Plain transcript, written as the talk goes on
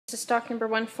This is stock number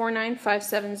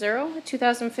 149570, a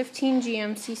 2015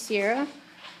 GMC Sierra,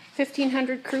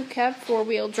 1500 crew cab,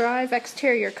 4-wheel drive.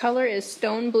 Exterior color is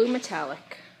stone blue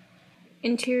metallic.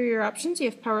 Interior options, you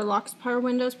have power locks, power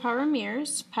windows, power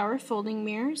mirrors, power folding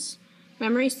mirrors,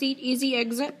 memory seat, easy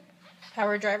exit,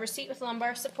 power driver seat with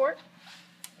lumbar support,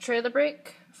 trailer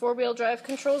brake, 4-wheel drive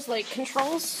controls, light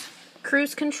controls,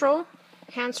 cruise control,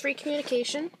 hands-free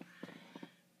communication,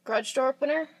 garage door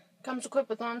opener, comes equipped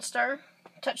with OnStar,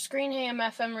 touchscreen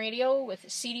AM/FM radio with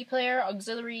CD player,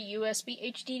 auxiliary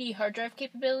USB HDD hard drive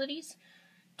capabilities,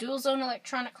 dual zone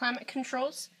electronic climate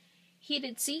controls,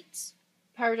 heated seats,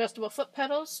 power adjustable foot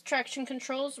pedals, traction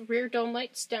controls, rear dome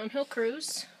lights, downhill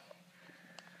cruise.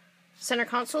 Center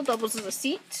console doubles as a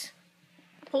seat.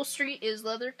 Upholstery is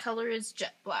leather, color is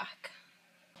jet black.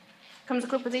 Comes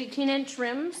equipped with 18-inch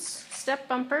rims, step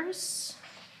bumpers,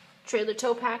 trailer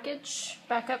tow package,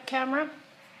 backup camera.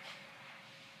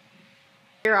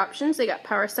 Your options, they got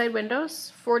power side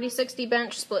windows, 40/60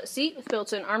 bench split seat with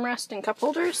built-in armrest and cup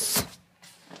holders.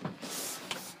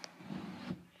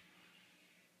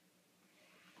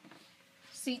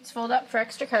 Seats fold up for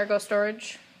extra cargo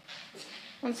storage.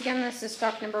 Once again, this is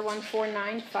stock number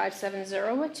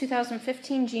 149570, a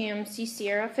 2015 GMC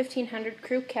Sierra, 1500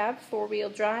 crew cab, 4-wheel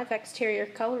drive. Exterior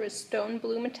color is stone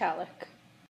blue metallic.